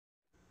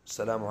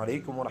السلام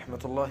علیکم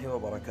ورحمۃ اللہ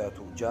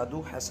وبرکاتہ۔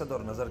 جادو، حسد اور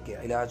نظر کے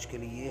علاج کے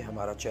لیے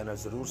ہمارا چینل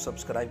ضرور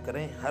سبسکرائب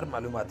کریں، ہر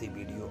معلوماتی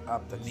ویڈیو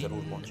آپ تک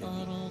ضرور پہنچے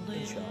گی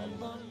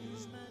انشاءاللہ۔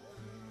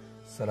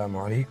 السلام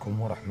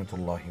علیکم ورحمۃ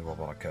اللہ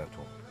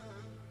وبرکاتہ۔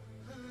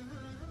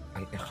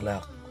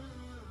 الاخلاق،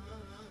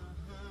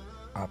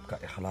 آپ کا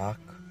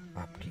اخلاق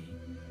آپ کی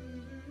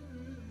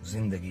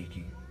زندگی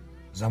کی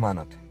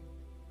ضمانت ہے۔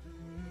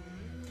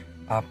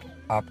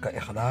 آپ کا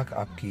اخلاق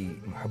آپ کی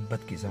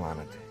محبت کی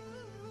ضمانت ہے۔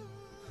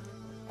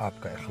 آپ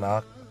کا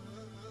اخلاق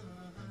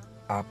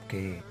آپ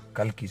کے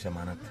کل کی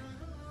ضمانت ہے۔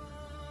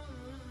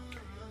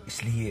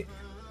 اس لیے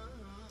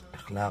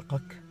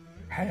اخلاقک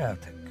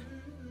حیاتک،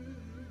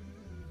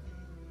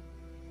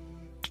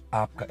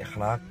 آپ کا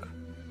اخلاق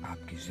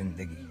آپ کی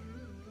زندگی۔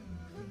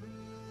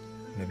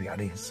 نبی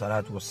علیہ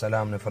الصلاۃ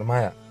والسلام نے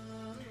فرمایا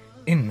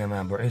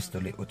انما بعثت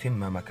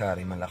لأتم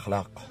مکارم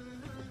الاخلاق،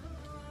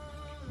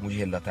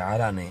 مجھے اللہ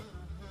تعالیٰ نے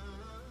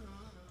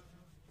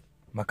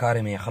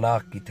مکارم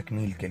اخلاق کی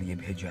تکمیل کے لیے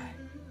بھیجا ہے۔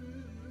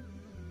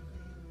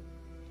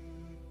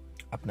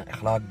 اپنا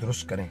اخلاق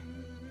درست کریں،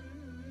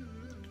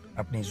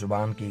 اپنی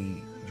زبان کی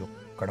جو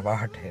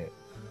کڑواہٹ ہے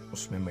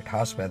اس میں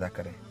مٹھاس پیدا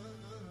کریں۔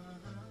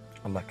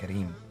 اللہ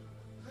کریم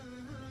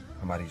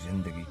ہماری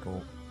زندگی کو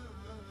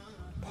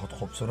بہت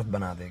خوبصورت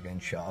بنا دے گا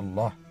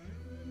انشاءاللہ۔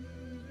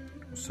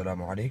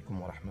 السلام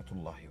علیکم ورحمۃ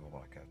اللہ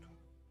وبرکاتہ۔